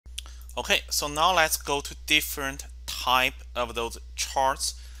Okay, so now let's go to different type of those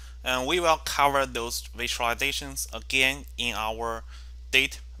charts, and we will cover those visualizations again in our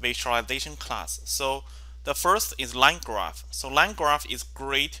date visualization class. So the first is line graph. So line graph is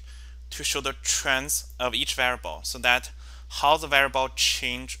great to show the trends of each variable, so that how the variable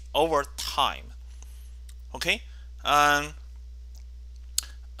change over time. Okay, um,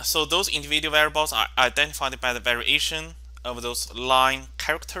 so those individual variables are identified by the variation of those line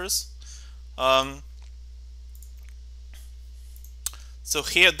characters. Um, So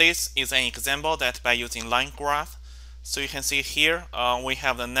here this is an example that by using line graph. So you can see here we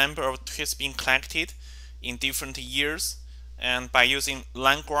have the number of tweets being collected in different years, and by using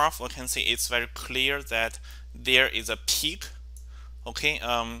line graph we can see it's very clear that there is a peak, okay,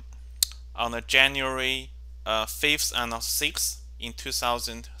 on the January 5th and 6th in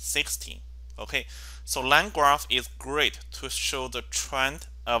 2016. Okay, so line graph is great to show the trend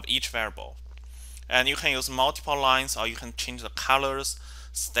of each variable. And you can use multiple lines, or you can change the colors,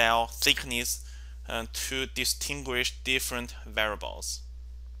 style, thickness to distinguish different variables.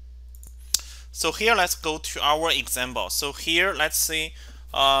 So here let's go to our example. So here let's see,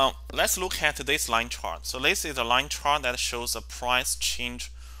 let's look at this line chart. So this is a line chart that shows the price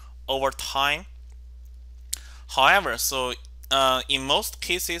change over time. However, so in most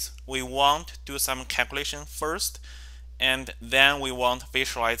cases we want to do some calculation first, and then we want to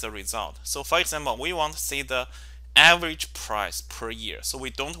visualize the result. So for example, we want to see the average price per year. So we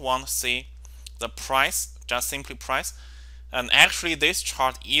don't want to see the price, just simply price. And actually this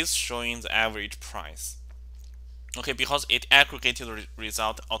chart is showing the average price. Okay, because it aggregated the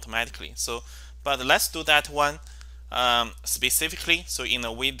result automatically. So, but let's do that one specifically, so in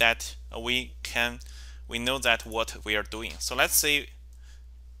a way that we know that what we are doing. So let's say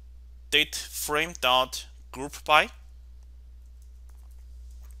date frame dot group by.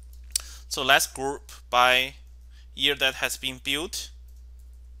 So let's group by year that has been built,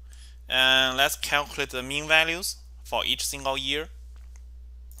 and let's calculate the mean values for each single year.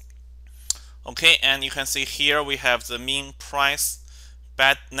 Okay, and you can see here we have the mean price,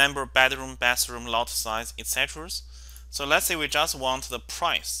 number bedroom, bathroom, lot size, etc. So let's say we just want the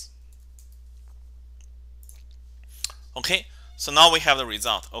price. Okay, so now we have the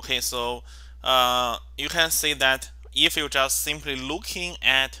result. Okay, so you can see that if you just simply looking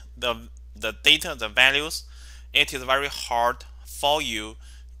at the data, the values, it is very hard for you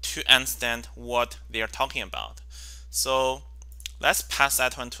to understand what they are talking about. So let's pass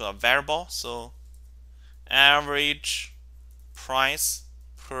that one to a variable. So average price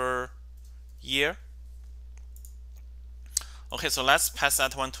per year. Okay, so let's pass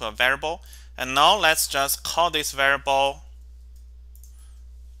that one to a variable, and now let's just call this variable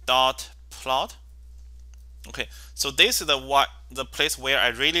dot plot. Okay, so this is the place where I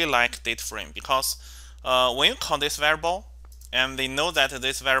really like date frame, because when you call this variable, and they know that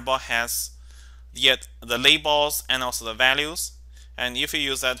this variable has the labels and also the values, and if you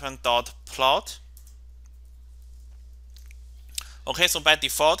use that one dot plot, okay, so by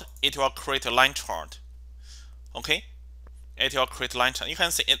default it will create a line chart. Okay, it will create line chart. You can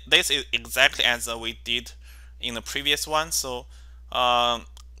see this is exactly as we did in the previous one. So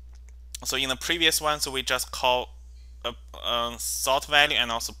so in the previous one, so we just call sort value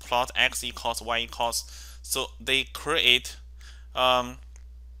and also plot x equals y equals. So they create so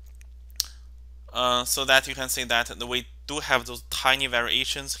that you can see that we do have those tiny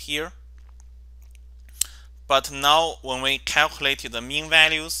variations here. But now when we calculated the mean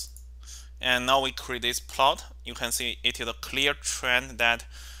values, and now we create this plot, you can see it is a clear trend that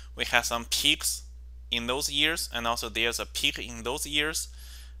we have some peaks in those years, and also there's a peak in those years,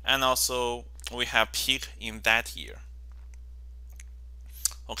 and also we have peak in that year.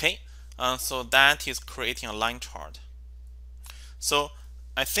 Okay, so that is creating a line chart. So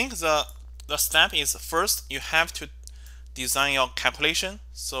I think the step is, first you have to design your calculation.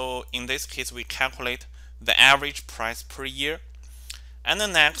 So in this case we calculate the average price per year, and the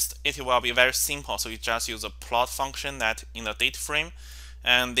next it will be very simple. So you just use a plot function that in the date frame,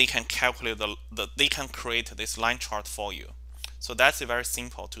 and they can calculate they can create this line chart for you. So that's very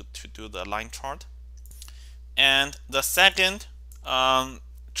simple to do the line chart. And the second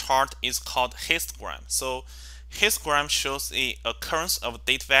chart is called histogram. So histogram shows the occurrence of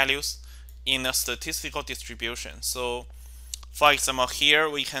date values in a statistical distribution. So for example, here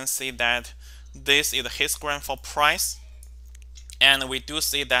we can see that this is a histogram for price, and we do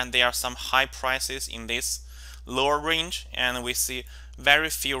see that there are some high prices in this lower range, and we see very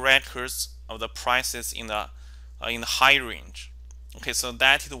few records of the prices in the high range. Okay, so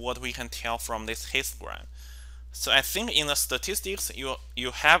that is what we can tell from this histogram. So I think in the statistics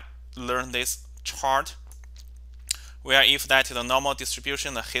you have learned this chart, where if that is a normal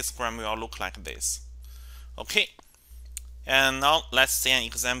distribution, the histogram will look like this. Okay, and now let's see an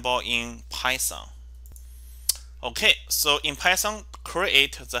example in Python. Okay, so in Python,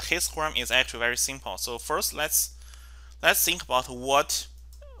 create the histogram is actually very simple. So first, let's think about what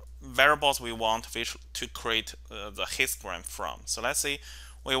variables we want to create the histogram from. So let's say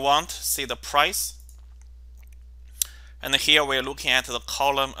we want to see the price, and here we're looking at the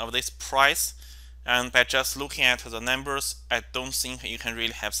column of this price, and by just looking at the numbers, I don't think you can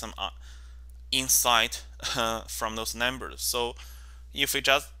really have some insight from those numbers. So if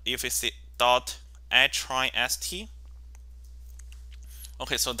we see dot HIST,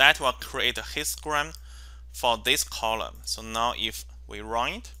 okay, so that will create a histogram for this column. So now if we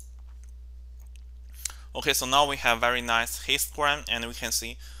run it, okay, so now we have very nice histogram, and we can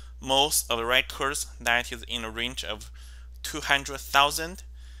see most of the records that is in a range of 200,000,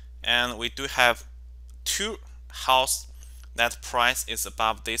 and we do have 2 house that price is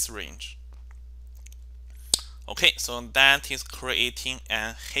above this range. Okay, so that is creating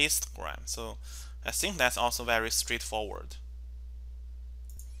a histogram. So I think that's also very straightforward.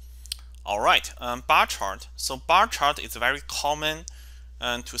 Alright, bar chart. So bar chart is very common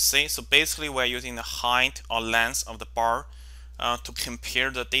to say. So basically we're using the height or length of the bar to compare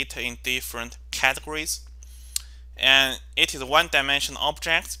the data in different categories. And it is a one-dimensional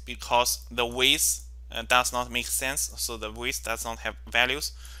object because the width does not make sense. So the width does not have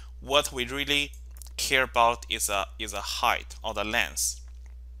values. What we really care about is a height or the length.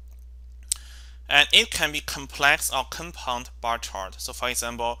 And it can be complex or compound bar chart. So for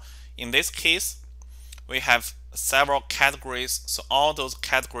example, in this case, we have several categories. So all those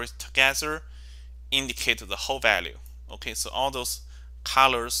categories together indicate the whole value. Okay, so all those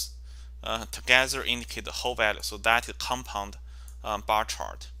colors together indicate the whole value. So that is compound bar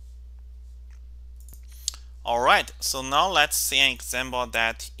chart. Alright, so now let's see an example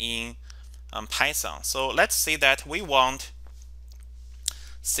that in Python. So let's say that we want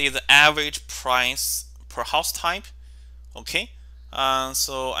see the average price per house type. Okay,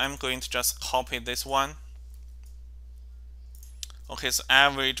 so I'm going to just copy this one. Okay, so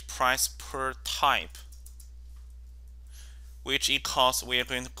average price per type, which equals, we are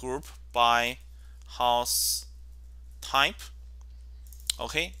going to group by house type.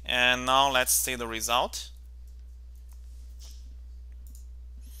 Okay, and now let's see the result.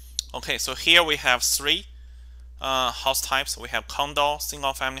 Okay, so here we have 3 house types. We have condo,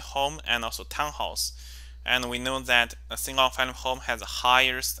 single family home, and also townhouse. And we know that a single family home has the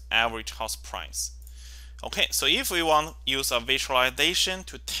highest average house price. Okay, so if we want to use a visualization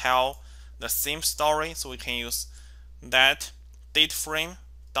to tell the same story, so we can use that date frame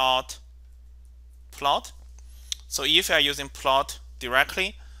dot plot. So if you are using plot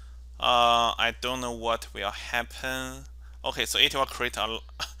directly, I don't know what will happen. Okay, so it will create a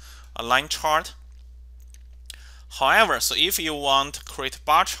line chart. However, so if you want to create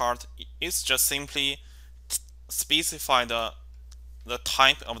bar chart, it's just simply specify the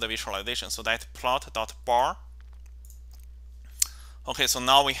type of the visualization. So that plot.bar. Okay, so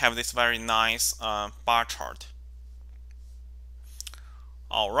now we have this very nice bar chart.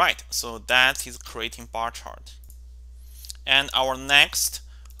 Alright, so that is creating bar chart. And our next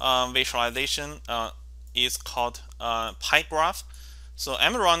visualization is called pie graph. So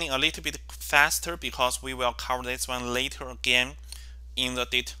I'm running a little bit faster because we will cover this one later again in the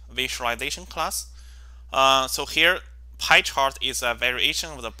data visualization class. So here, pie chart is a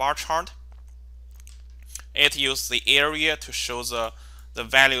variation of the bar chart. It uses the area to show the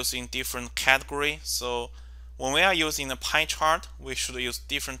values in different categories. So when we are using the pie chart, we should use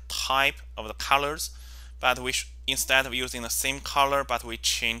different type of the colors, but we instead of using the same color, but we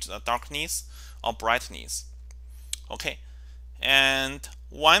change the darkness or brightness. Okay, and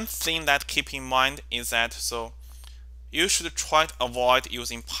one thing that keep in mind is that so you should try to avoid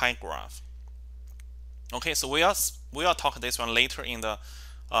using pie graph. Okay, so we will talk this one later in the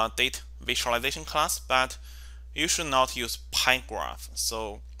data visualization class, but you should not use pie graph.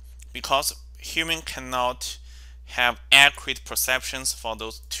 So because human cannot have accurate perceptions for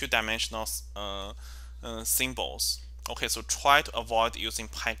those 2-dimensional symbols. Okay, so try to avoid using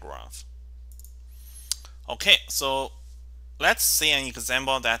pie graph. Okay, so let's see an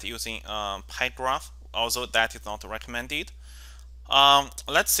example that using pie graph, although that is not recommended.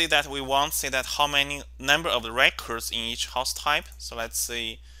 Let's say that we want to say that how many number of the records in each house type. So let's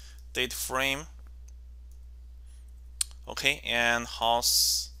say date frame. Okay, and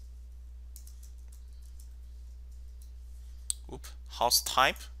house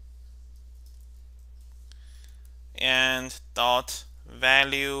type, and dot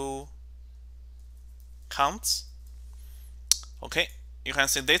value counts. Okay, you can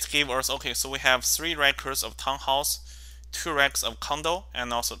see this gives us, okay, so we have 3 records of townhouse, 2 records of condo,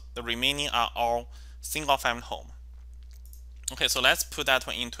 and also the remaining are all single family home. Okay, so let's put that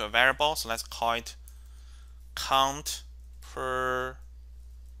one into a variable. So let's call it count per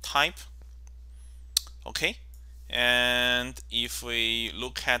type. Okay, and if we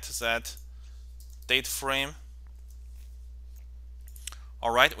look at that date frame,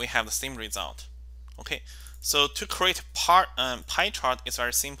 all right, we have the same result. Okay, so to create pie chart is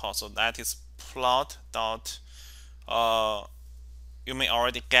very simple. So that is plot dot. You may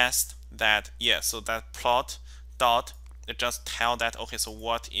already guessed that, yeah. So that plot dot, it just tell that, okay, so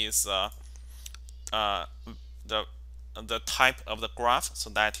what is the type of the graph. So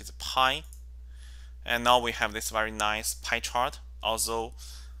that is pie, and now we have this very nice pie chart. Although,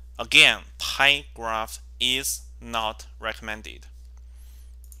 again, pie graph is not recommended.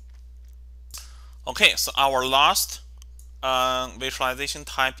 Okay, so our last visualization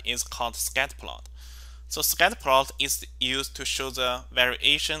type is called scatter plot. So scatter plot is used to show the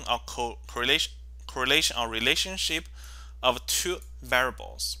variation or correlation or relationship of 2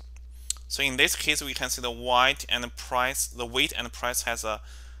 variables. So in this case, we can see the weight and the price. The weight and the price has a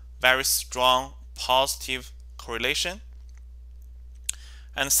very strong positive correlation.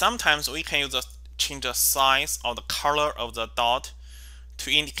 And sometimes we can change the size or the color of the dot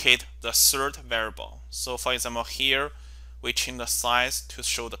to indicate the third variable. So for example, here we change the size to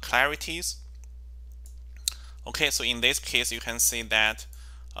show the clarities. Okay, so in this case, you can see that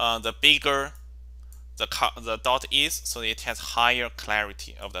the bigger the dot is, so it has higher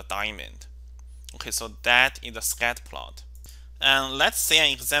clarity of the diamond. Okay, so that is the scatter plot. And let's see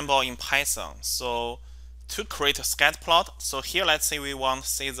an example in Python. So to create a scatter plot, so here let's say we want to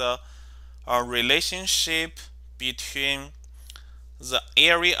see the relationship between the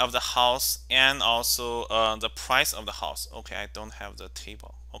area of the house and also the price of the house. Okay, I don't have the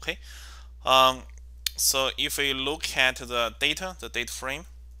table. Okay, so if we look at the data, the data frame,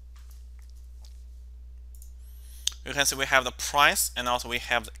 you can see we have the price and also we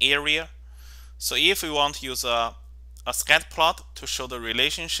have the area. So if we want to use a scatter plot to show the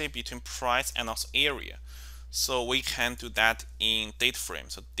relationship between price and also area, so we can do that in data frame.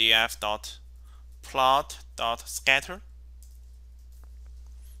 So df.plot.scatter.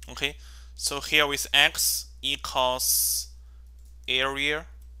 Okay, so here with x equals area,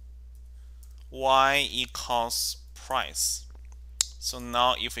 y equals price. So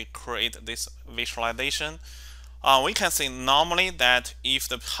now if we create this visualization, we can see normally that if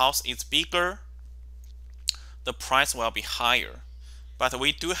the house is bigger, the price will be higher. But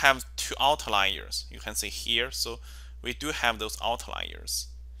we do have 2 outliers. You can see here, so we do have those outliers.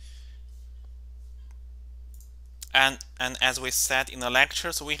 And as we said in the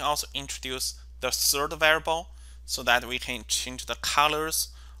lecture, so we can also introduce the third variable so that we can change the colors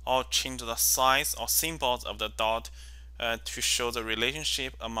or change the size or symbols of the dot to show the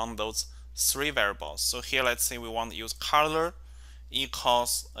relationship among those 3 variables. So here, let's say we want to use color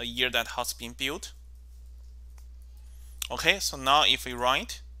equals a year that house been built. Okay, so now if we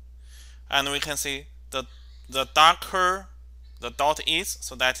write, and we can see the darker the dot is,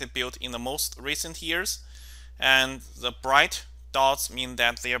 so that is built in the most recent years, and the bright dots mean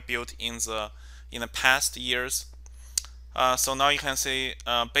that they are built in the past years. So now you can see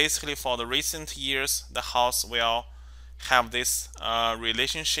basically for the recent years, the house will have this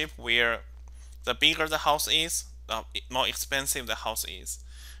relationship where the bigger the house is, the more expensive the house is.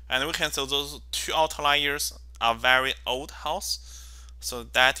 And we can see those 2 outliers are very old house. So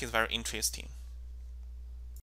that is very interesting.